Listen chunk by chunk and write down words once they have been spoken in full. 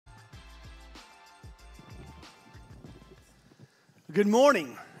Good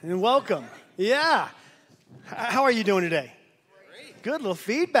morning and welcome. Yeah. How are you doing today? Great. Good little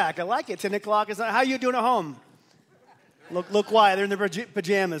feedback. I like it. 10 o'clock. How are you doing at home? Look quiet. They're in their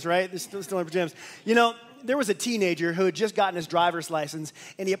pajamas, right? They're still in pajamas. You know, there was a teenager who had just gotten his driver's license,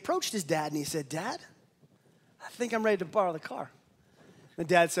 and he approached his dad, and he said, "Dad, I think I'm ready to borrow the car." And the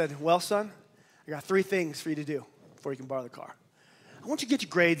dad said, "Well, son, I got 3 things for you to do before you can borrow the car. I want you to get your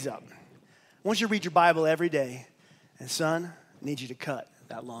grades up. I want you to read your Bible every day. And son, I need you to cut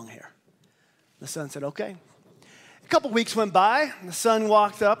that long hair." The son said, "Okay." A couple weeks went by, and the son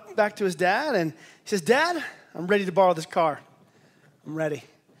walked up back to his dad, and he says, "Dad, I'm ready to borrow this car. I'm ready."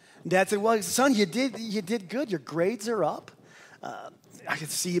 And Dad said, "Well, son, you did good. Your grades are up. I can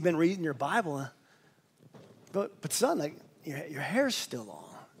see you've been reading your Bible. But son, like, your hair's still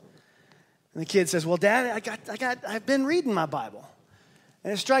long." And the kid says, "Well, Dad, I've been reading my Bible.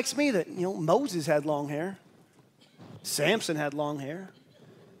 And it strikes me that, Moses had long hair. Samson had long hair.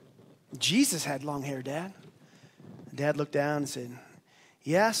 Jesus had long hair, Dad." And Dad looked down and said,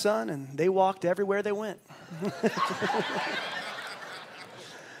 "Yeah, son, and they walked everywhere they went."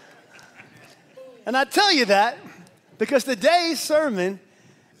 And I tell you that because today's sermon,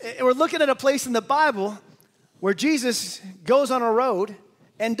 we're looking at a place in the Bible where Jesus goes on a road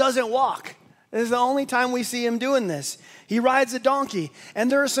and doesn't walk. This is the only time we see him doing this. He rides a donkey.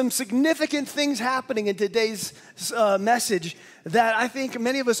 And there are some significant things happening in today's message that I think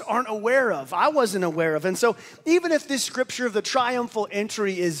many of us aren't aware of. I wasn't aware of. And so even if this scripture of the triumphal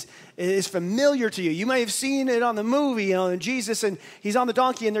entry is familiar to you, you may have seen it on the movie, and Jesus, and he's on the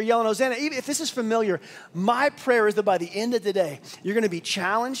donkey and they're yelling Hosanna. Even if this is familiar, my prayer is that by the end of the day, you're going to be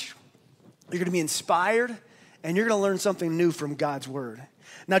challenged, you're going to be inspired, and you're going to learn something new from God's word.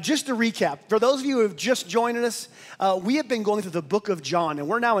 Now, just to recap, for those of you who have just joined us, we have been going through the book of John, and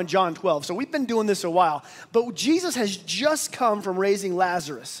we're now in John 12. So we've been doing this a while. But Jesus has just come from raising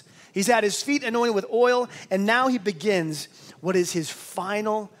Lazarus. He's had his feet anointed with oil, and now he begins what is his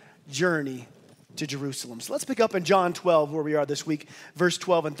final journey to Jerusalem. So let's pick up in John 12, where we are this week, verse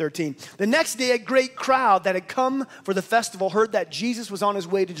 12 and 13. "The next day, a great crowd that had come for the festival heard that Jesus was on his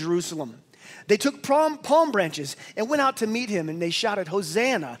way to Jerusalem. They took palm branches and went out to meet him, and they shouted,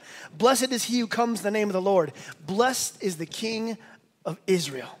 'Hosanna! Blessed is he who comes in the name of the Lord. Blessed is the King of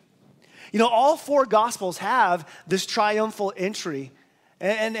Israel.'" All 4 Gospels have this triumphal entry.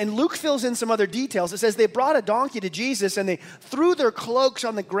 And Luke fills in some other details. It says they brought a donkey to Jesus, and they threw their cloaks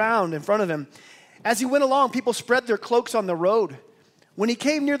on the ground in front of him. As he went along, people spread their cloaks on the road. When he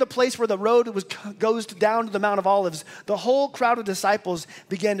came near the place where the road goes down to the Mount of Olives, the whole crowd of disciples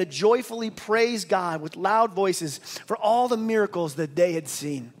began to joyfully praise God with loud voices for all the miracles that they had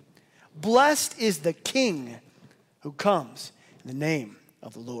seen. "Blessed is the King who comes in the name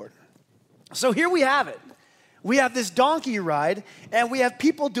of the Lord." So here we have it. We have this donkey ride, and we have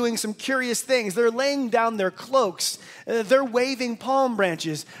people doing some curious things. They're laying down their cloaks. They're waving palm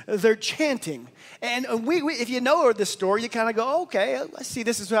branches. They're chanting. And we if you know the story, you kind of go, "Okay, I see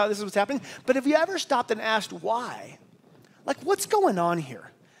this is what's happening." But have you ever stopped and asked why? Like, what's going on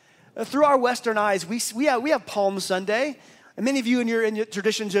here? Through our Western eyes, we have Palm Sunday. And many of you in your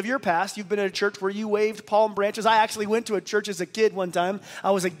traditions of your past, you've been at a church where you waved palm branches. I actually went to a church as a kid one time.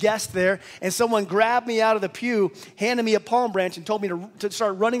 I was a guest there, and someone grabbed me out of the pew, handed me a palm branch, and told me to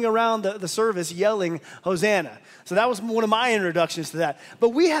start running around the service yelling, "Hosanna." So that was one of my introductions to that. But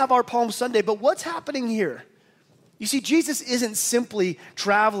we have our Palm Sunday. But what's happening here? You see, Jesus isn't simply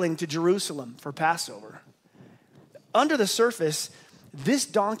traveling to Jerusalem for Passover. Under the surface, this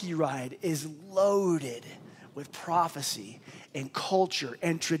donkey ride is loaded with prophecy and culture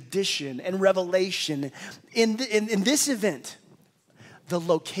and tradition and revelation. In this event, the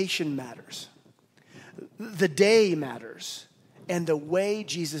location matters. The day matters. And the way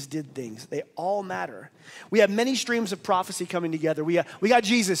Jesus did things, they all matter. We have many streams of prophecy coming together. We got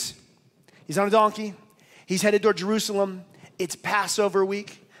Jesus. He's on a donkey. He's headed toward Jerusalem. It's Passover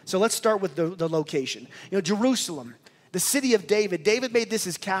week. So let's start with the location. Jerusalem, the city of David. David made this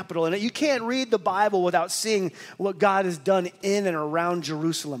his capital. And you can't read the Bible without seeing what God has done in and around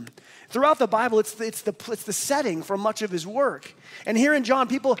Jerusalem. Throughout the Bible, it's the setting for much of his work. And here in John,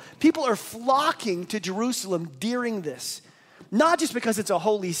 people are flocking to Jerusalem during this. Not just because it's a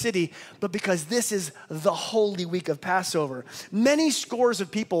holy city, but because this is the holy week of Passover. Many scores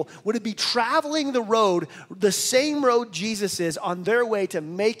of people would be traveling the same road Jesus is, on their way to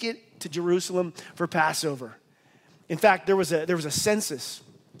make it to Jerusalem for Passover. In fact, there was a census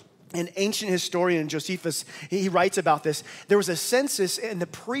An ancient historian, Josephus, he writes about this. There was a census, and the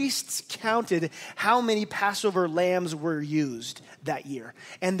priests counted how many Passover lambs were used that year.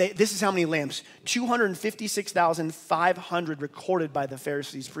 And this is how many lambs: 256,500 recorded by the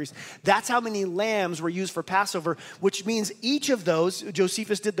Pharisees' priests. That's how many lambs were used for Passover, which means each of those,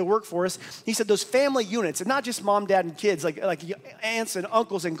 Josephus did the work for us. He said those family units, and not just mom, dad, and kids, like aunts and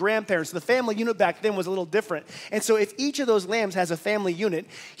uncles and grandparents. The family unit back then was a little different. And so if each of those lambs has a family unit,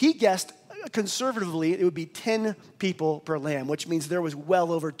 he guessed conservatively it would be 10 people per lamb, which means there was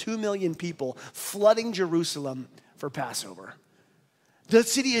well over 2 million people flooding Jerusalem for Passover. The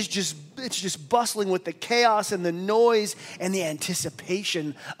city is just bustling with the chaos and the noise and the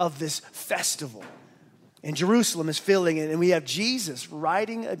anticipation of this festival. And Jerusalem is filling it, and we have Jesus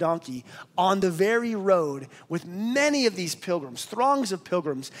riding a donkey on the very road with many of these pilgrims, throngs of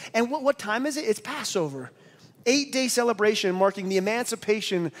pilgrims. And what time is it? It's Passover. 8-day celebration marking the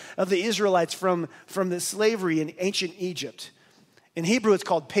emancipation of the Israelites from the slavery in ancient Egypt. In Hebrew, it's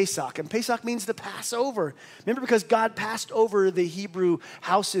called Pesach, and Pesach means the Passover. Remember, because God passed over the Hebrew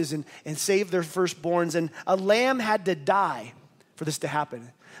houses and saved their firstborns, and a lamb had to die for this to happen.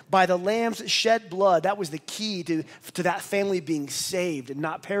 By the lamb's shed blood, that was the key to that family being saved and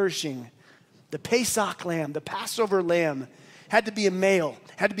not perishing. The Pesach lamb, the Passover lamb, had to be a male,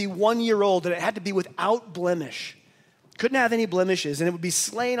 had to be 1 year old, and it had to be without blemish. Couldn't have any blemishes, and it would be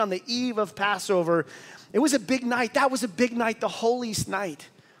slain on the eve of Passover. It was a big night. That was a big night, the holiest night.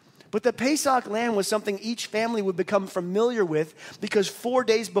 But the Pesach lamb was something each family would become familiar with, because 4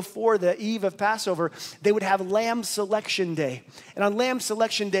 days before the eve of Passover, they would have Lamb Selection Day. And on Lamb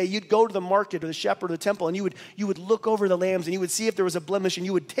Selection Day, you'd go to the market or the shepherd or the temple, and you would look over the lambs, and you would see if there was a blemish, and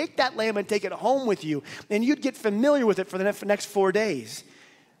you would take that lamb and take it home with you, and you'd get familiar with it for the next 4 days.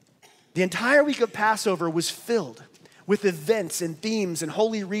 The entire week of Passover was filled with events and themes and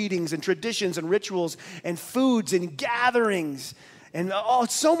holy readings and traditions and rituals and foods and gatherings. And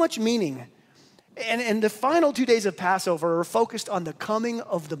so much meaning. And the final 2 days of Passover are focused on the coming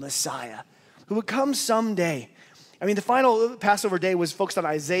of the Messiah, who would come someday. I mean, the final Passover day was focused on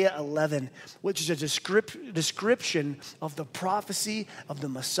Isaiah 11, which is a description of the prophecy of the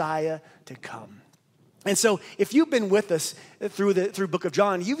Messiah to come. And so if you've been with us through Book of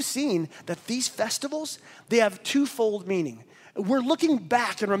John, you've seen that these festivals, they have twofold meaning. We're looking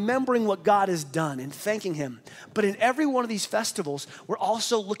back and remembering what God has done and thanking him. But in every one of these festivals, we're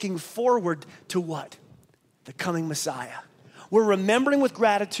also looking forward to what? The coming Messiah. We're remembering with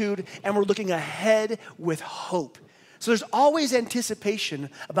gratitude, and we're looking ahead with hope. So there's always anticipation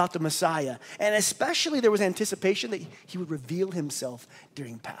about the Messiah. And especially there was anticipation that he would reveal himself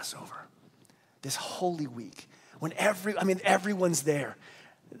during Passover. This holy week, when everyone's there,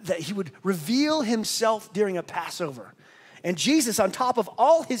 that he would reveal himself during a Passover. And Jesus, on top of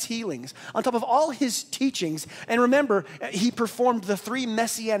all his healings, on top of all his teachings, and remember, he performed the 3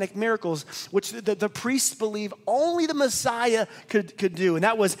 messianic miracles, which the priests believe only the Messiah could do. And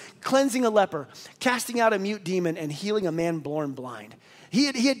that was cleansing a leper, casting out a mute demon, and healing a man born blind. He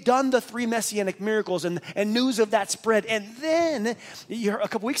had done the 3 messianic miracles, and news of that spread. And then, a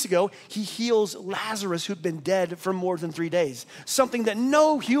couple weeks ago, he heals Lazarus, who'd been dead for more than 3 days. Something that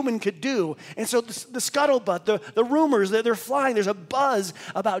no human could do. And so the scuttlebutt, the rumors, they're flying. There's a buzz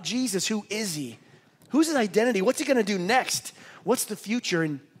about Jesus. Who is he? Who's his identity? What's he going to do next? What's the future?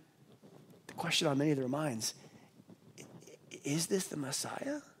 And the question on many of their minds, is this the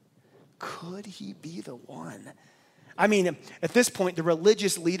Messiah? Could he be the one? I mean, at this point, the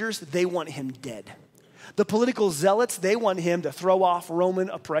religious leaders, they want him dead. The political zealots, they want him to throw off Roman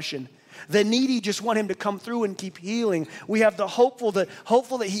oppression. The needy just want him to come through and keep healing. We have the hopeful that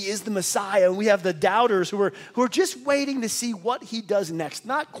he is the Messiah, and we have the doubters who are just waiting to see what he does next,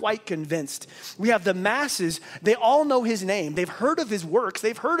 not quite convinced. We have the masses, they all know his name. They've heard of his works.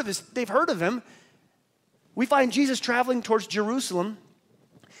 They've heard of him. We find Jesus traveling towards Jerusalem,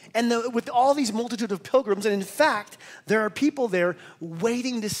 and with all these multitude of pilgrims, and in fact, there are people there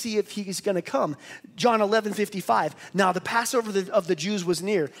waiting to see if he's going to come. John 11:55. Now the Passover of the Jews was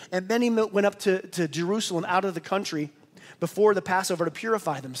near, and many went up to Jerusalem out of the country before the Passover to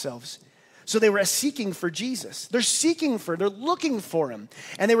purify themselves. So they were seeking for Jesus. They're looking for him.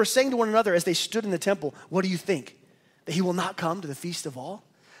 And they were saying to one another as they stood in the temple, what do you think? That he will not come to the feast of all?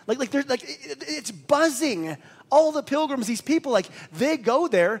 It's buzzing. All the pilgrims, these people, they go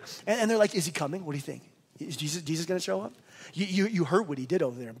there and they're like, is he coming? What do you think? Is Jesus going to show up? You heard what he did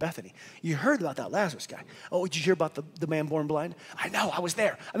over there in Bethany. You heard about that Lazarus guy. Oh, did you hear about the man born blind? I know, I was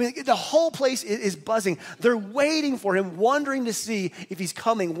there. I mean, the whole place is buzzing. They're waiting for him, wondering to see if he's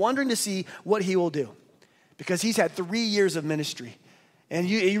coming, wondering to see what he will do. Because he's had 3 years of ministry. and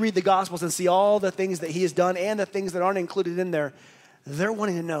you read the Gospels and see all the things that he has done and the things that aren't included in there, they're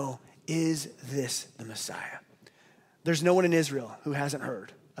wanting to know, is this the Messiah? There's no one in Israel who hasn't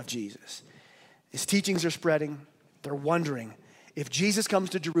heard of Jesus. His teachings are spreading. They're wondering, if Jesus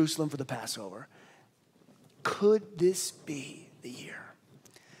comes to Jerusalem for the Passover, could this be the year?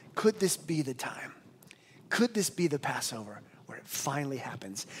 Could this be the time? Could this be the Passover where it finally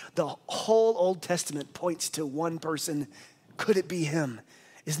happens? The whole Old Testament points to one person. Could it be him?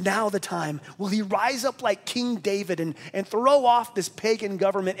 Is now the time? Will he rise up like King David and throw off this pagan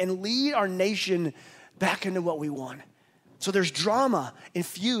government and lead our nation back into what we want? So there's drama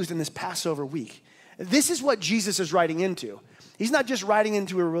infused in this Passover week. This is what Jesus is riding into. He's not just riding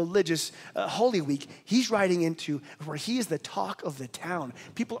into a religious Holy Week. He's riding into where he is the talk of the town.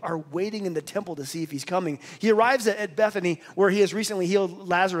 People are waiting in the temple to see if he's coming. He arrives at Bethany, where he has recently healed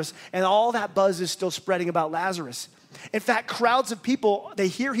Lazarus, and all that buzz is still spreading about Lazarus. In fact, crowds of people, they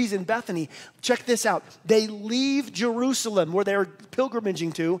hear he's in Bethany. Check this out. They leave Jerusalem, where they're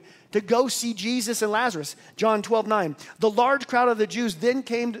pilgrimaging to go see Jesus and Lazarus. John 12:9. The large crowd of the Jews then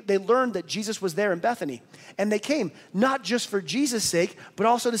came, they learned that Jesus was there in Bethany. And they came not just for Jesus' sake, but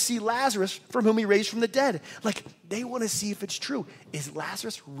also to see Lazarus, from whom he raised from the dead. Like, they want to see if it's true. Is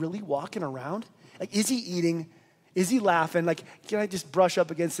Lazarus really walking around? Like, is he eating? Is he laughing? Like, can I just brush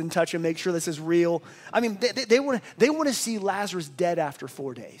up against and touch him, make sure this is real? I mean, they want to see Lazarus dead after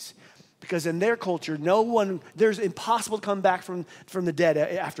 4 days. Because in their culture, there's impossible to come back from the dead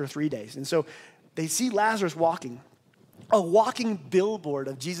after 3 days. And so they see Lazarus walking, a walking billboard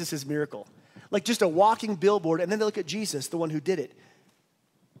of Jesus' miracle. Like just a walking billboard, and then they look at Jesus, the one who did it.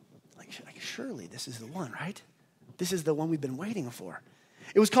 Like surely this is the one, right? This is the one we've been waiting for.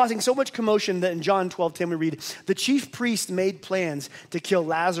 It was causing so much commotion that in John 12:10 we read, the chief priests made plans to kill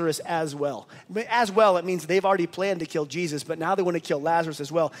Lazarus as well. As well, it means they've already planned to kill Jesus, but now they want to kill Lazarus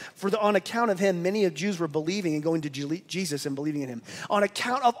as well. On account of him, many of Jews were believing and going to Jesus and believing in him. On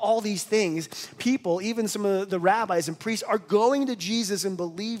account of all these things, people, even some of the rabbis and priests, are going to Jesus and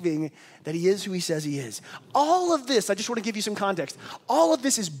believing that he is who he says he is. All of this, I just want to give you some context. All of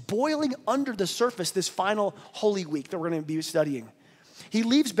this is boiling under the surface this final Holy Week that we're going to be studying. He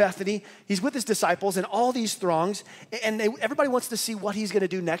leaves Bethany, he's with his disciples and all these throngs, and everybody wants to see what he's going to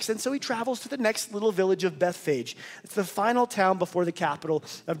do next, and so he travels to the next little village of Bethphage. It's the final town before the capital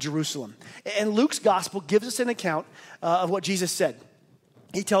of Jerusalem. And Luke's gospel gives us an account of what Jesus said.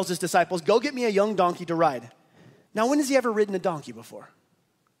 He tells his disciples, go get me a young donkey to ride. Now, when has he ever ridden a donkey before?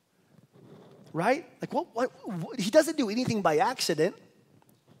 Right? Like, what? He doesn't do anything by accident.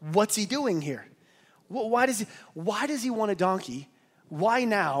 What's he doing here? Why does he want a donkey? Why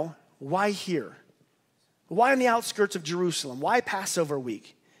now? Why here? Why on the outskirts of Jerusalem? Why Passover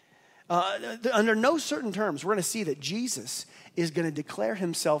week? Under no certain terms, we're going to see that Jesus is going to declare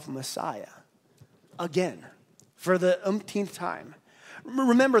himself Messiah again for the umpteenth time.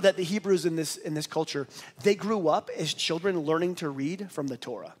 Remember that the Hebrews in this culture, they grew up as children learning to read from the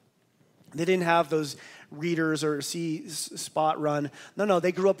Torah. They didn't have those readers or spot run. No,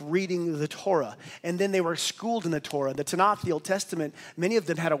 they grew up reading the Torah. And then they were schooled in the Torah. The Tanakh, the Old Testament, many of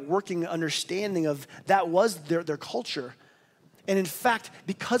them had a working understanding of that was their culture. And in fact,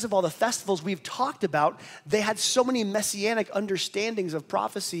 because of all the festivals we've talked about, they had so many messianic understandings of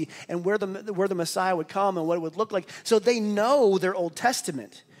prophecy and where the Messiah would come and what it would look like. So they know their Old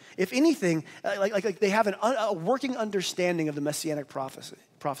Testament. If anything, like they have a working understanding of the messianic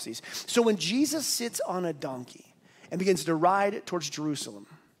prophecies. So when Jesus sits on a donkey and begins to ride towards Jerusalem,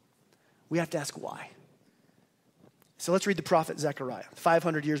 we have to ask why. So let's read the prophet Zechariah,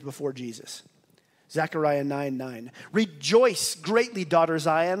 500 years before Jesus. Zechariah 9:9. Rejoice greatly, daughter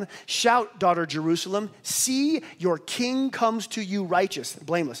Zion. Shout, daughter Jerusalem. See, your king comes to you righteous,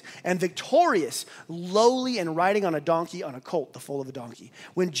 blameless, and victorious, lowly, and riding on a donkey, on a colt, the foal of a donkey.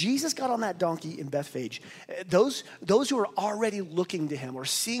 When Jesus got on that donkey in Bethphage, those who are already looking to him or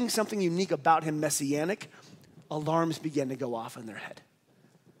seeing something unique about him, messianic, alarms began to go off in their head.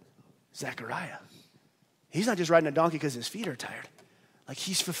 Zechariah, he's not just riding a donkey because his feet are tired. Like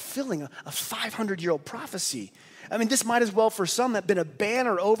he's fulfilling a 500-year-old prophecy. I mean, this might as well for some have been a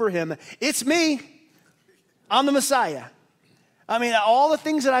banner over him. It's me. I'm the Messiah. I mean, all the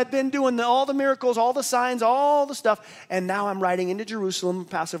things that I've been doing, all the miracles, all the signs, all the stuff, and now I'm riding into Jerusalem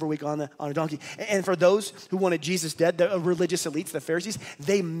Passover week on a donkey. And for those who wanted Jesus dead, the religious elites, the Pharisees,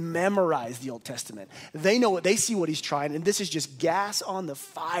 they memorize the Old Testament. They know they see what he's trying, and this is just gas on the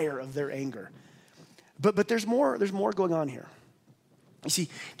fire of their anger. But there's more going on here. You see,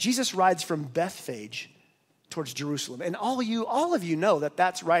 Jesus rides from Bethphage towards Jerusalem. And all of you know that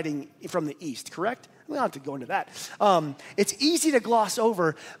that's riding from the east, correct? We don't have to go into that. It's easy to gloss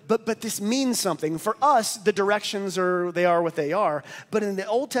over, but this means something. For us, the directions they are what they are. But in the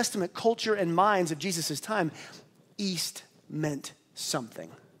Old Testament culture and minds of Jesus' time, east meant something.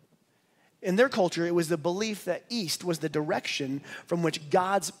 In their culture, it was the belief that east was the direction from which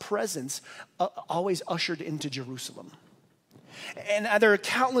God's presence always ushered into Jerusalem. And there are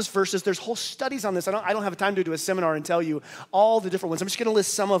countless verses. There's whole studies on this. I don't have time to do a seminar and tell you all the different ones. I'm just going to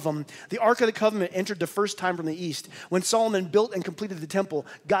list some of them. The Ark of the Covenant entered the first time from the east. When Solomon built and completed the temple,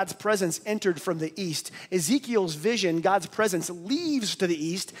 God's presence entered from the east. Ezekiel's vision, God's presence leaves to the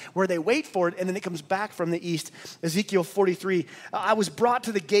east where they wait for it, and then it comes back from the east. Ezekiel 43, I was brought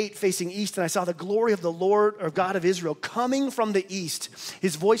to the gate facing east, and I saw the glory of the Lord, or God of Israel, coming from the east.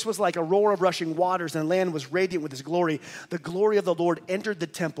 His voice was like a roar of rushing waters, and the land was radiant with his glory. The glory of the Lord entered the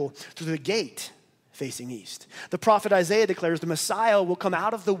temple through the gate facing east. The prophet Isaiah declares the Messiah will come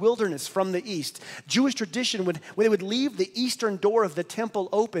out of the wilderness from the east. Jewish tradition when they would leave the eastern door of the temple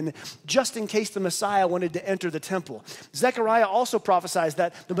open just in case the Messiah wanted to enter the temple. Zechariah also prophesies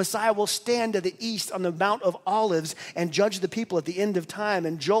that the Messiah will stand to the east on the Mount of Olives and judge the people at the end of time.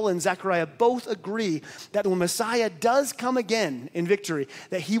 And Joel and Zechariah both agree that when Messiah does come again in victory,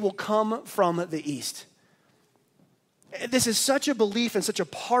 that he will come from the east. This is such a belief and such a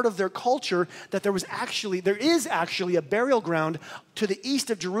part of their culture that there is actually a burial ground to the east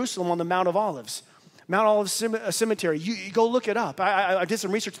of Jerusalem on the Mount of Olives. Mount Olives Cemetery. You go look it up. I did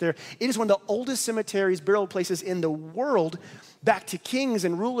some research there. It is one of the oldest cemeteries, burial places in the world, back to kings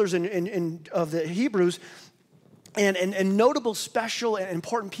and rulers of the Hebrews. And notable, special, and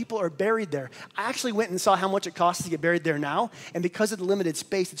important people are buried there. I actually went and saw how much it costs to get buried there now. And because of the limited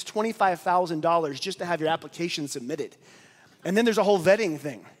space, it's $25,000 just to have your application submitted. And then there's a whole vetting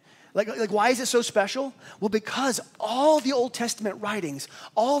thing. Like, why is it so special? Well, because all the Old Testament writings,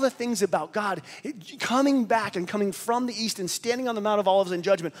 all the things about God coming back and coming from the east and standing on the Mount of Olives in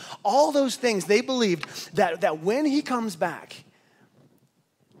judgment, all those things, they believed that when he comes back,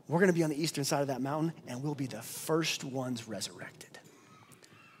 we're going to be on the eastern side of that mountain, and we'll be the first ones resurrected.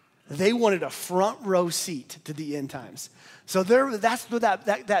 They wanted a front row seat to the end times. So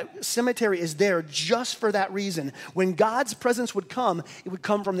that cemetery is there just for that reason. When God's presence would come, it would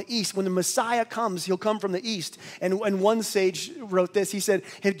come from the east. When the Messiah comes, he'll come from the east. And one sage wrote this. He said,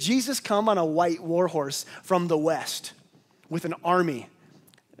 if Jesus come on a white war horse from the west with an army,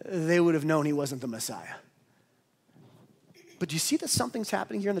 they would have known he wasn't the Messiah. But do you see that something's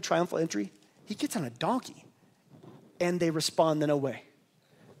happening here in the triumphal entry? He gets on a donkey, and they respond in a way.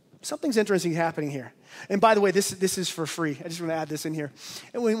 Something's interesting happening here. And by the way, this is for free. I just want to add this in here.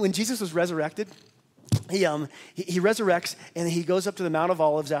 And when Jesus was resurrected, he resurrects, and he goes up to the Mount of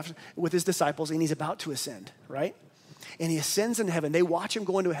Olives with his disciples, and he's about to ascend, right? And he ascends into heaven. They watch him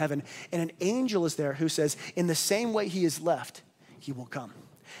go into heaven, and an angel is there who says, in the same way he is left, he will come.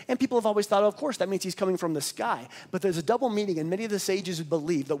 And people have always thought, of course, that means he's coming from the sky. But there's a double meaning, and many of the sages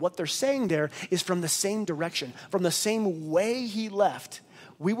believe that what they're saying there is from the same direction, from the same way he left.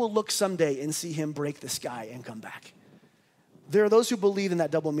 We will look someday and see him break the sky and come back. There are those who believe in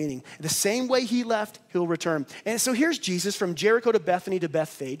that double meaning. The same way he left, he'll return. And so here's Jesus from Jericho to Bethany to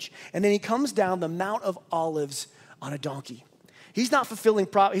Bethphage, and then he comes down the Mount of Olives on a donkey. He's not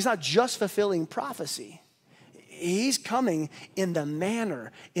just fulfilling prophecy. He's coming in the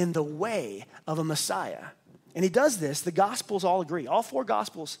manner, in the way of a Messiah. And he does this, the Gospels all agree. All four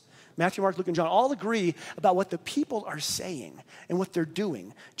Gospels, Matthew, Mark, Luke, and John, all agree about what the people are saying and what they're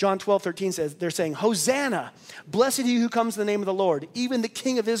doing. John 12:13 says, they're saying, Hosanna, blessed he who comes in the name of the Lord, even the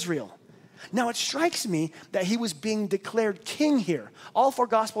King of Israel. Now, it strikes me that he was being declared king here. All four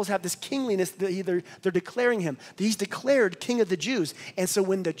Gospels have this kingliness that they're declaring him. He's declared king of the Jews. And so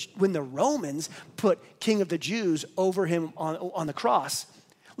when the Romans put king of the Jews over him on the cross,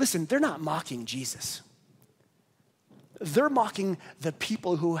 listen, they're not mocking Jesus. They're mocking the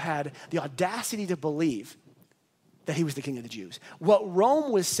people who had the audacity to believe that he was the king of the Jews. What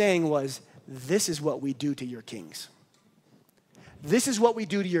Rome was saying was, this is what we do to your kings. This is what we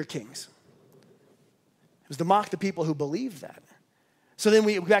do to your kings. It was to mock the people who believed that. So then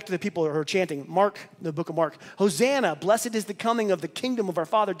we go back to the people who are chanting, Mark, the book of Mark, Hosanna, blessed is the coming of the kingdom of our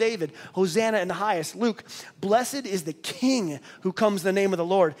father David. Hosanna in the highest. Luke, blessed is the king who comes in the name of the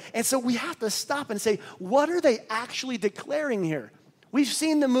Lord. And so we have to stop and say, what are they actually declaring here? We've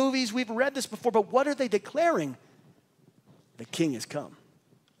seen the movies, we've read this before, but what are they declaring? The king has come.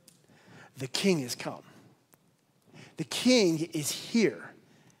 The king has come. The king is here.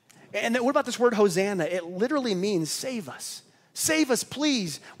 And what about this word Hosanna? It literally means save us. Save us,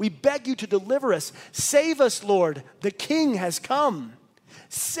 please. We beg you to deliver us. Save us, Lord. The king has come.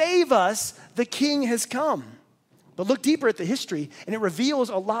 Save us, the king has come. But look deeper at the history, and it reveals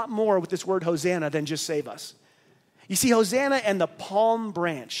a lot more with this word Hosanna than just save us. You see, Hosanna and the palm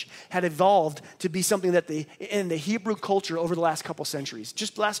branch had evolved to be something that in the Hebrew culture over the last couple centuries,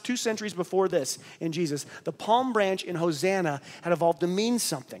 just the last 2 centuries before this in Jesus, the palm branch in Hosanna had evolved to mean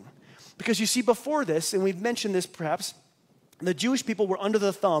something. Because you see, before this, and we've mentioned this perhaps, the Jewish people were under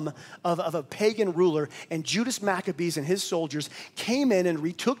the thumb of a pagan ruler, and Judas Maccabees and his soldiers came in and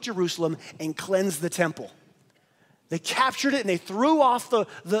retook Jerusalem and cleansed the temple. They captured it and they threw off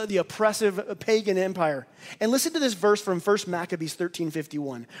the oppressive pagan empire. And listen to this verse from 1 Maccabees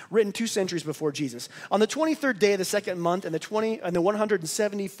 13:51, written 2 centuries before Jesus. On the 23rd day of the second month in the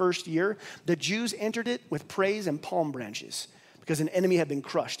 171st year, the Jews entered it with praise and palm branches, because an enemy had been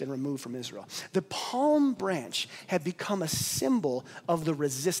crushed and removed from Israel. The palm branch had become a symbol of the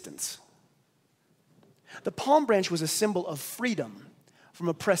resistance. The palm branch was a symbol of freedom from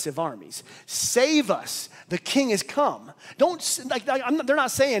oppressive armies. Save us, the king has come. They're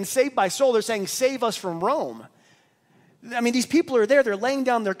not saying save by soul, they're saying save us from Rome. I mean, these people are there, they're laying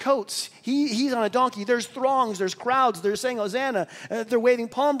down their coats. He's on a donkey, there's throngs, there's crowds, they're saying Hosanna, they're waving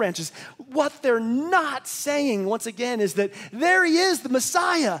palm branches. What they're not saying, once again, is that there he is, the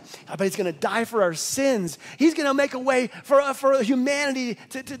Messiah. I bet he's gonna die for our sins. He's gonna make a way for humanity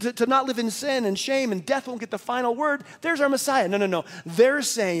to not live in sin and shame, and death won't get the final word. There's our Messiah. No. They're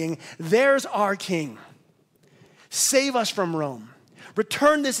saying, there's our king. Save us from Rome.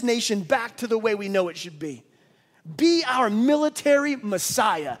 Return this nation back to the way we know it should be. Be our military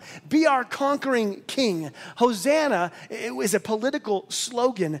Messiah. Be our conquering king. Hosanna is a political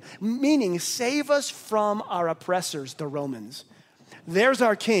slogan meaning save us from our oppressors, the Romans. There's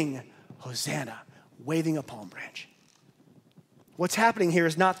our king, Hosanna, waving a palm branch. What's happening here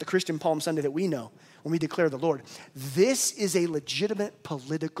is not the Christian Palm Sunday that we know when we declare the Lord. This is a legitimate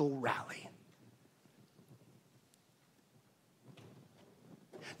political rally.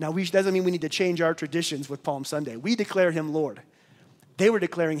 Now, doesn't mean we need to change our traditions with Palm Sunday. We declare him Lord. They were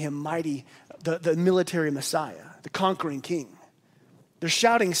declaring him mighty, the military Messiah, the conquering king. They're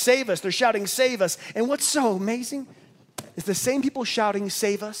shouting, save us. They're shouting, save us. And what's so amazing is the same people shouting,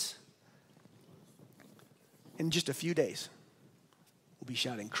 save us, in just a few days will be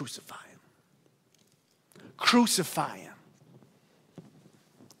shouting, crucify him. Crucify him.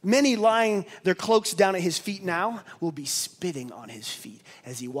 Many lying their cloaks down at his feet now will be spitting on his feet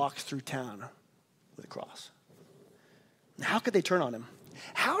as he walks through town with a cross. Now, how could they turn on him?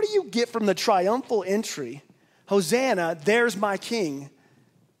 How do you get from the triumphal entry, Hosanna, there's my king,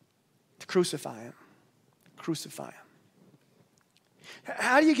 to crucify him? Crucify him.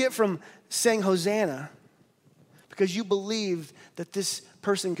 How do you get from saying Hosanna because you believed that this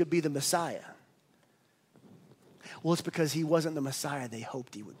person could be the Messiah? Well, it's because he wasn't the Messiah they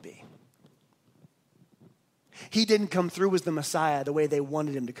hoped he would be. He didn't come through as the Messiah the way they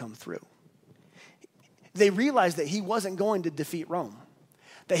wanted him to come through. They realized that he wasn't going to defeat Rome,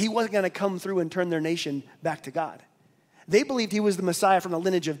 that he wasn't going to come through and turn their nation back to God. They believed he was the Messiah from the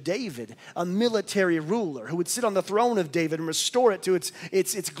lineage of David, a military ruler who would sit on the throne of David and restore it to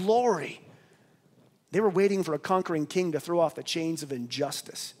its glory. They were waiting for a conquering king to throw off the chains of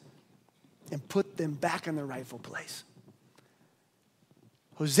injustice and put them back in their rightful place.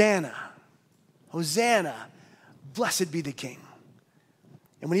 Hosanna, Hosanna, blessed be the king.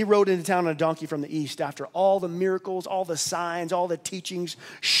 And when he rode into town on a donkey from the east, after all the miracles, all the signs, all the teachings,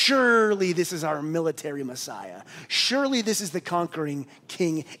 surely this is our military Messiah. Surely this is the conquering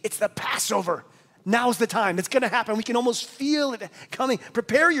king. It's the Passover. Now's the time. It's going to happen. We can almost feel it coming.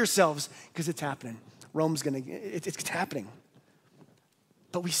 Prepare yourselves because it's happening. It's happening.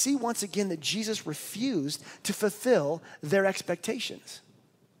 But we see once again that Jesus refused to fulfill their expectations.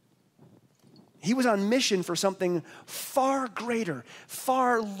 He was on mission for something far greater,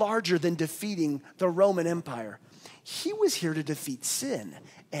 far larger than defeating the Roman Empire. He was here to defeat sin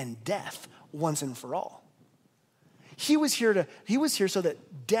and death once and for all. He was here so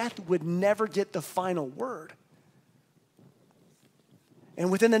that death would never get the final word. And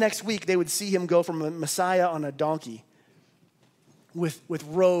within the next week, they would see him go from a Messiah on a donkey with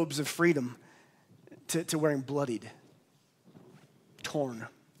robes of freedom to wearing bloodied, torn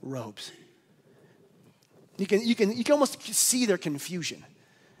robes. You can almost see their confusion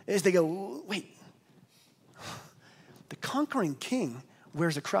as they go, wait, the conquering king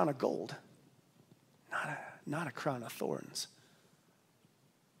wears a crown of gold, not a crown of thorns.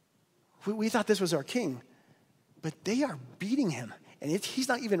 We thought this was our king, but they are beating him, and he's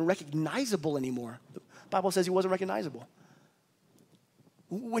not even recognizable anymore. The Bible says he wasn't recognizable.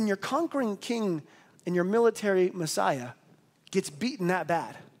 When your conquering king and your military Messiah gets beaten that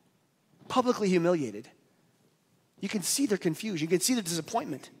bad, publicly humiliated, you can see their confusion. You can see the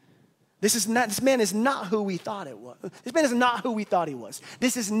disappointment. This man is not who we thought it was. This man is not who we thought he was.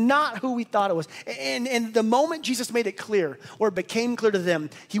 This is not who we thought it was. And the moment Jesus made it clear, or it became clear to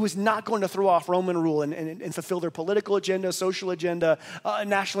them, he was not going to throw off Roman rule and fulfill their political agenda, social agenda,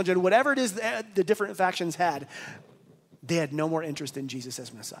 national agenda, whatever it is that the different factions had, they had no more interest in Jesus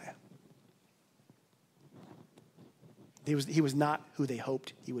as Messiah. He was not who they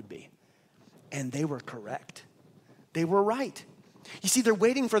hoped he would be. And they were correct. They were right. You see, they're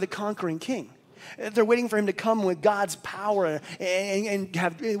waiting for the conquering king. They're waiting for him to come with God's power and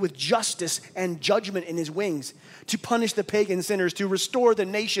have with justice and judgment in his wings to punish the pagan sinners, to restore the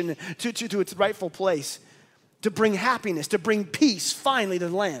nation to its rightful place, to bring happiness, to bring peace finally to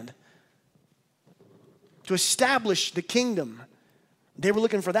the land, to establish the kingdom. They were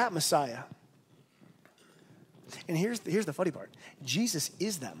looking for that Messiah. And here's the funny part. Jesus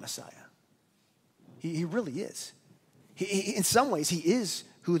is that Messiah. He really is. In some ways, he is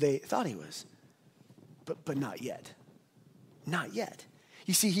who they thought he was. But not yet. Not yet.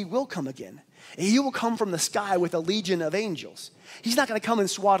 You see, he will come again. And he will come from the sky with a legion of angels. He's not going to come in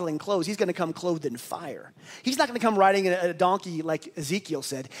swaddling clothes. He's going to come clothed in fire. He's not going to come riding a donkey like Ezekiel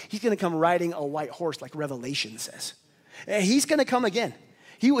said. He's going to come riding a white horse like Revelation says. And he's going to come again.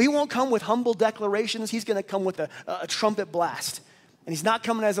 He won't come with humble declarations. He's going to come with a trumpet blast. And he's not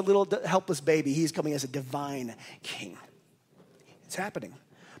coming as a little helpless baby. He's coming as a divine king. It's happening.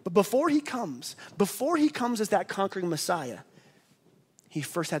 But before he comes as that conquering Messiah, he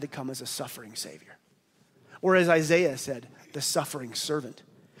first had to come as a suffering Savior. Or as Isaiah said, the suffering servant.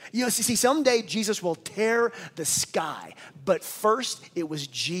 You know, see, someday Jesus will tear the sky. But first, it was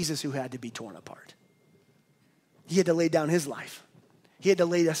Jesus who had to be torn apart. He had to lay down his life. He had to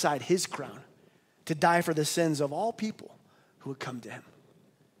lay aside his crown to die for the sins of all people who would come to him.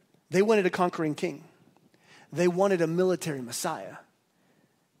 They wanted a conquering king. They wanted a military Messiah.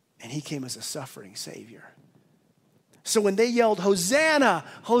 And he came as a suffering Savior. So when they yelled, Hosanna,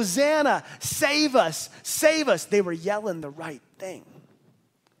 Hosanna, save us, they were yelling the right thing.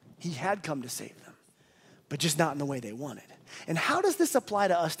 He had come to save them, but just not in the way they wanted. And how does this apply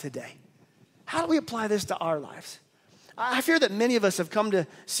to us today? How do we apply this to our lives? I fear that many of us have come to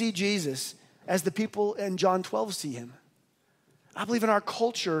see Jesus as the people in John 12 see him. I believe in our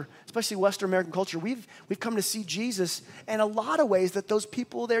culture, especially Western American culture, we've come to see Jesus in a lot of ways that those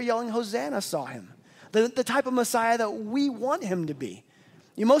people there yelling Hosanna saw him. The type of Messiah that we want him to be.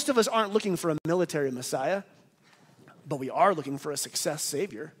 Most of us aren't looking for a military Messiah, but we are looking for a success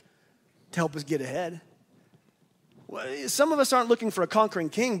Savior to help us get ahead. Some of us aren't looking for a conquering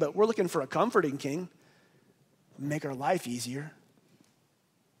king, but we're looking for a comforting king. Make our life easier.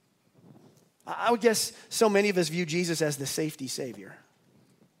 I would guess so many of us view Jesus as the safety Savior.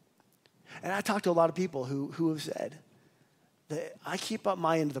 And I talk to a lot of people who have said that I keep up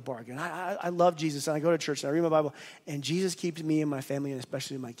my end of the bargain. I love Jesus, and I go to church, and I read my Bible, and Jesus keeps me and my family, and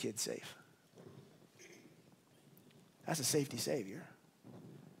especially my kids, safe. That's a safety Savior.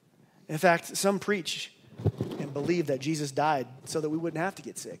 In fact, some preach and believe that Jesus died so that we wouldn't have to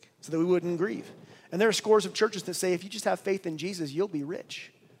get sick, so that we wouldn't grieve. And there are scores of churches that say if you just have faith in Jesus, you'll be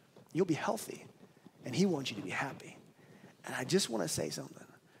rich. You'll be healthy, and he wants you to be happy. And I just want to say something.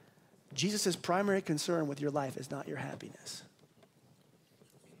 Jesus' primary concern with your life is not your happiness.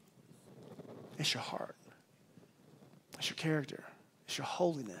 It's your heart. It's your character. It's your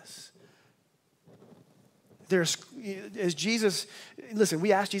holiness. As Jesus, listen,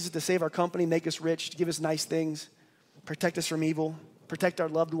 we ask Jesus to save our company, make us rich, to give us nice things, protect us from evil, protect our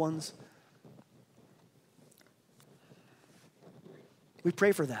loved ones. We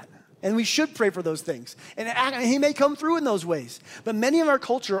pray for that. And we should pray for those things. And he may come through in those ways. But many of our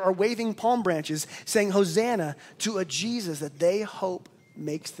culture are waving palm branches saying Hosanna to a Jesus that they hope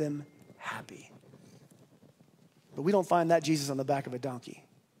makes them happy. But we don't find that Jesus on the back of a donkey.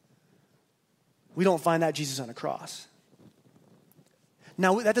 We don't find that Jesus on a cross.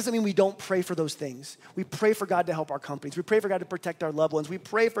 Now, that doesn't mean we don't pray for those things. We pray for God to help our companies. We pray for God to protect our loved ones. We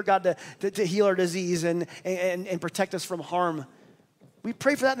pray for God to heal our disease and protect us from harm. We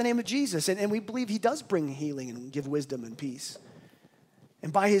pray for that in the name of Jesus, and we believe he does bring healing and give wisdom and peace.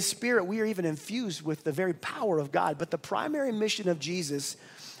 And by his Spirit, we are even infused with the very power of God. But the primary mission of Jesus,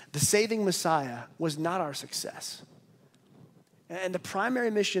 the saving Messiah, was not our success. And the primary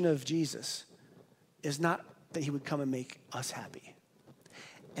mission of Jesus is not that he would come and make us happy.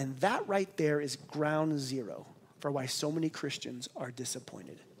 And that right there is ground zero for why so many Christians are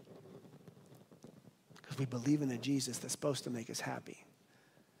disappointed. Because we believe in a Jesus that's supposed to make us happy,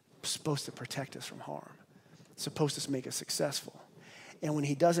 supposed to protect us from harm, supposed to make us successful. And when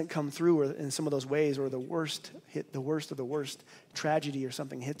he doesn't come through or in some of those ways, or the worst of the worst, tragedy or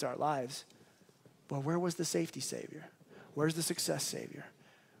something hits our lives, well, where was the safety Savior? Where's the success Savior?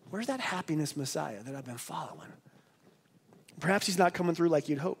 Where's that happiness Messiah that I've been following? Perhaps he's not coming through like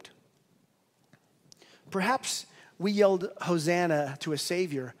you'd hoped. Perhaps we yelled Hosanna to a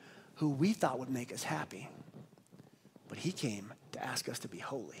Savior who we thought would make us happy. But he came to ask us to be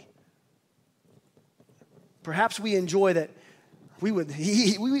holy. Perhaps we enjoy that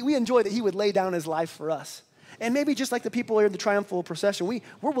we enjoy that he would lay down his life for us. And maybe just like the people here in the triumphal procession,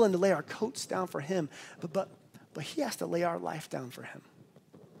 we're willing to lay our coats down for him. But he has to lay our life down for him.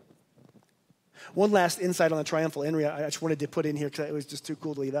 One last insight on the triumphal entry I just wanted to put in here because it was just too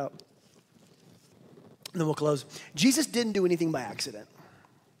cool to leave out. And then we'll close. Jesus didn't do anything by accident.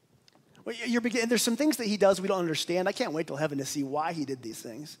 There's some things that he does we don't understand. I can't wait till heaven to see why he did these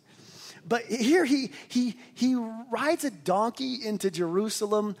things. But here he rides a donkey into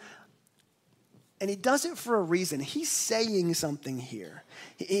Jerusalem, and he does it for a reason. He's saying something here.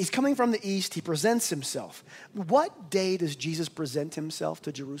 He's coming from the east. He presents himself. What day does Jesus present himself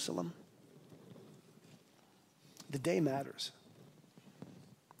to Jerusalem? The day matters.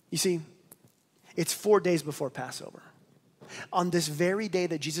 You see, it's 4 days before Passover. On this very day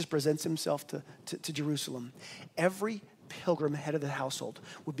that Jesus presents himself to Jerusalem, every pilgrim head of the household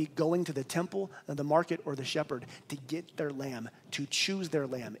would be going to the temple, the market, or the shepherd to get their lamb, to choose their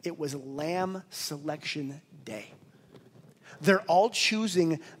lamb. It was lamb selection day. They're all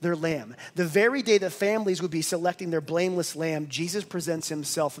choosing their lamb. The very day that families would be selecting their blameless lamb, Jesus presents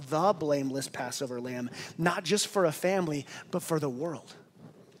himself, the blameless Passover lamb, not just for a family, but for the world.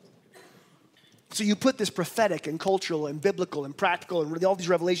 So you put this prophetic and cultural and biblical and practical and all these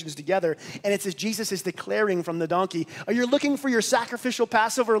revelations together, and it's as Jesus is declaring from the donkey, are you looking for your sacrificial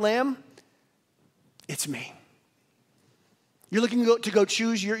Passover lamb? It's me. You're looking to go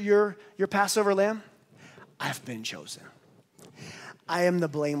choose your Passover lamb? I've been chosen. I am the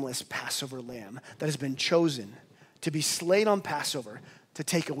blameless Passover lamb that has been chosen to be slain on Passover to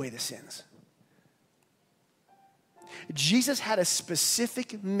take away the sins. Jesus had a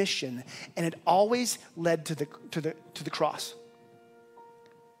specific mission, and it always led to the cross.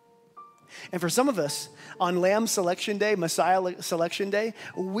 And for some of us, on Lamb Selection Day, Messiah Selection Day,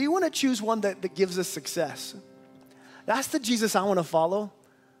 we want to choose one that gives us success. That's the Jesus I want to follow.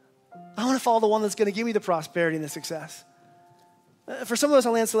 I want to follow the one that's going to give me the prosperity and the success. For some of us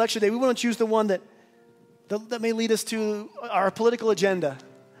on Lamb Selection Day, we want to choose the one that may lead us to our political agenda.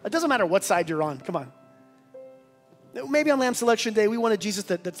 It doesn't matter what side you're on. Come on. Maybe on Lamb Selection Day, we want a Jesus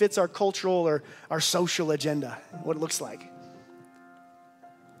that fits our cultural or our social agenda, what it looks like.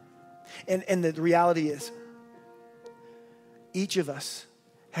 And the reality is, each of us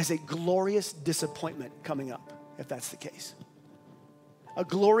has a glorious disappointment coming up, if that's the case. A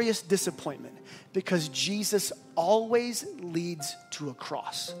glorious disappointment, because Jesus always leads to a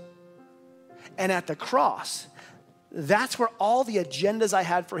cross. And at the cross, that's where all the agendas I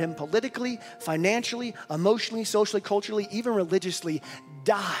had for him politically, financially, emotionally, socially, culturally, even religiously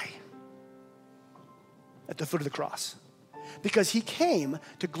die at the foot of the cross. Because he came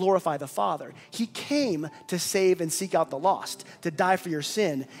to glorify the Father. He came to save and seek out the lost, to die for your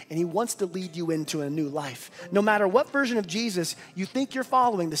sin, and he wants to lead you into a new life. No matter what version of Jesus you think you're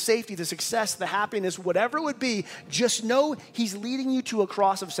following, the safety, the success, the happiness, whatever it would be, just know he's leading you to a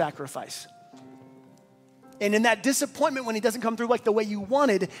cross of sacrifice. And in that disappointment, when he doesn't come through like the way you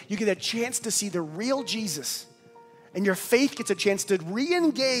wanted, you get a chance to see the real Jesus. And your faith gets a chance to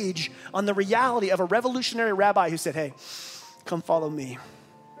re-engage on the reality of a revolutionary rabbi who said, hey, come follow me.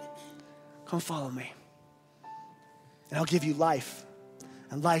 Come follow me. And I'll give you life,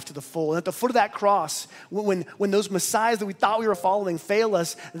 and life to the full. And at the foot of that cross, when those messiahs that we thought we were following fail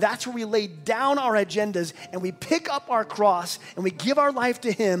us, that's where we lay down our agendas and we pick up our cross and we give our life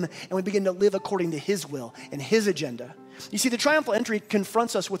to him and we begin to live according to his will and his agenda. You see, the triumphal entry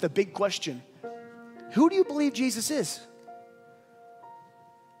confronts us with a big question. Who do you believe Jesus is?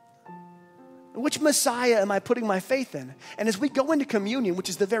 Which Messiah am I putting my faith in? And as we go into communion, which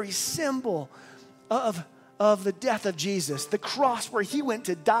is the very symbol of the death of Jesus, the cross where he went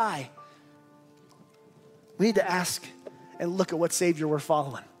to die, we need to ask and look at what Savior we're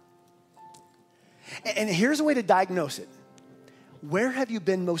following. And here's a way to diagnose it. Where have you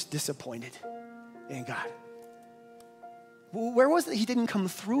been most disappointed in God? Where was it he didn't come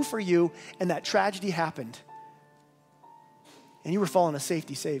through for you and that tragedy happened and you were following a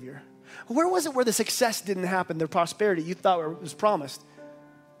safety Savior? Where was it where the success didn't happen, the prosperity you thought was promised?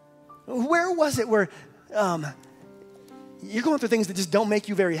 Where was it where you're going through things that just don't make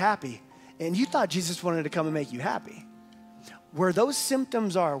you very happy and you thought Jesus wanted to come and make you happy. Where those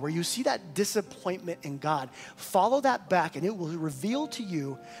symptoms are, where you see that disappointment in God, follow that back and it will reveal to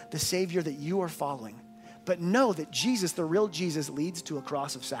you the Savior that you are following. But know that Jesus, the real Jesus, leads to a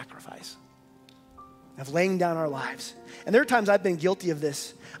cross of sacrifice, of laying down our lives. And there are times I've been guilty of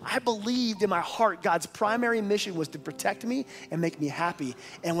this. I believed in my heart God's primary mission was to protect me and make me happy.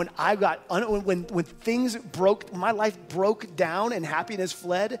 And when when things broke, my life broke down and happiness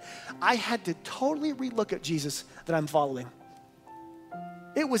fled, I had to totally relook at Jesus that I'm following.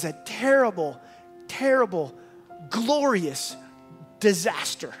 It was a terrible, terrible, glorious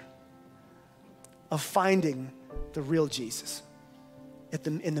disaster of finding the real Jesus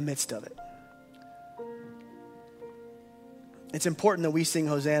in the midst of it. It's important that we sing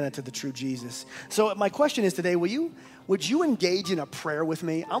Hosanna to the true Jesus. So my question is today, would you engage in a prayer with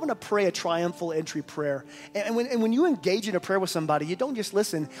me? I want to pray a triumphal entry prayer. And when you engage in a prayer with somebody, you don't just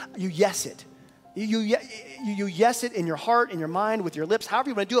listen, you yes it. You yes it in your heart, in your mind, with your lips, however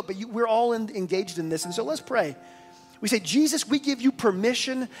you want to do it, but we're all engaged in this. And so let's pray. We say, Jesus, we give you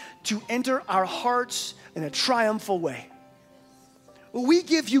permission to enter our hearts in a triumphal way. We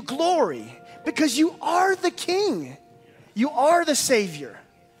give you glory because you are the King. You are the Savior.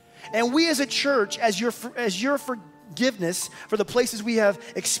 And we as a church, as your forgiveness for the places we have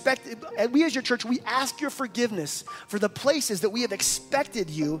expected, we as your church, we ask your forgiveness for the places that we have expected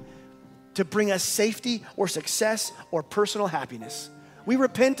you to bring us safety or success or personal happiness. We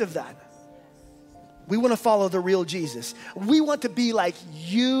repent of that. We want to follow the real Jesus. We want to be like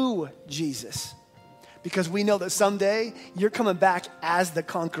you, Jesus, because we know that someday you're coming back as the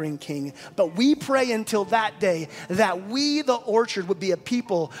conquering King. But we pray until that day that we, the Orchard, would be a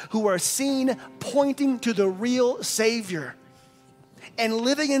people who are seen pointing to the real Savior and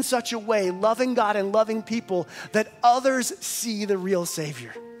living in such a way, loving God and loving people, that others see the real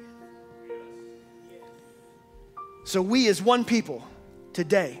Savior. So we as one people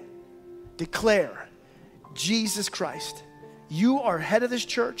today declare, Jesus Christ, you are head of this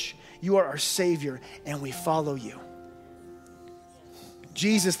church, you are our Savior, and we follow you.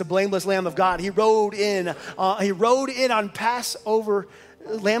 Jesus, the blameless Lamb of God, he rode in on Passover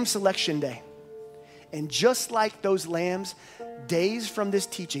Lamb Selection Day. And just like those lambs, days from this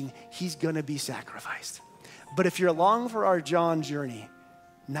teaching, he's going to be sacrificed. But if you're along for our John journey,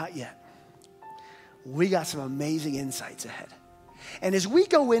 not yet. We got some amazing insights ahead. And as we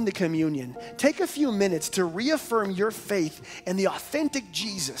go into communion, take a few minutes to reaffirm your faith in the authentic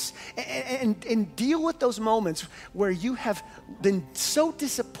Jesus and deal with those moments where you have been so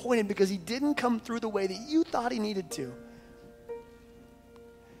disappointed because he didn't come through the way that you thought he needed to.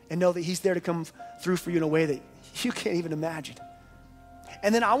 And know that he's there to come through for you in a way that you can't even imagine.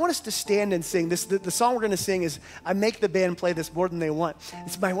 And then I want us to stand and sing. The song we're going to sing is, I make the band play this more than they want.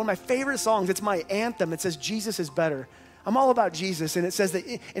 It's one of my favorite songs. It's my anthem. It says, Jesus is better. I'm all about Jesus. And it says that,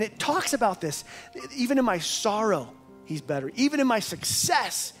 and it talks about this. Even in my sorrow, he's better. Even in my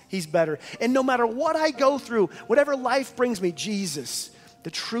success, he's better. And no matter what I go through, whatever life brings me, Jesus, the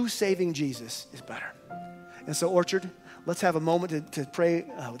true saving Jesus, is better. And so, Orchard, let's have a moment to pray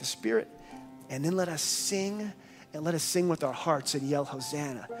with the Spirit. And then let us sing. And let us sing with our hearts and yell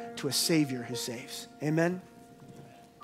Hosanna to a Savior who saves. Amen.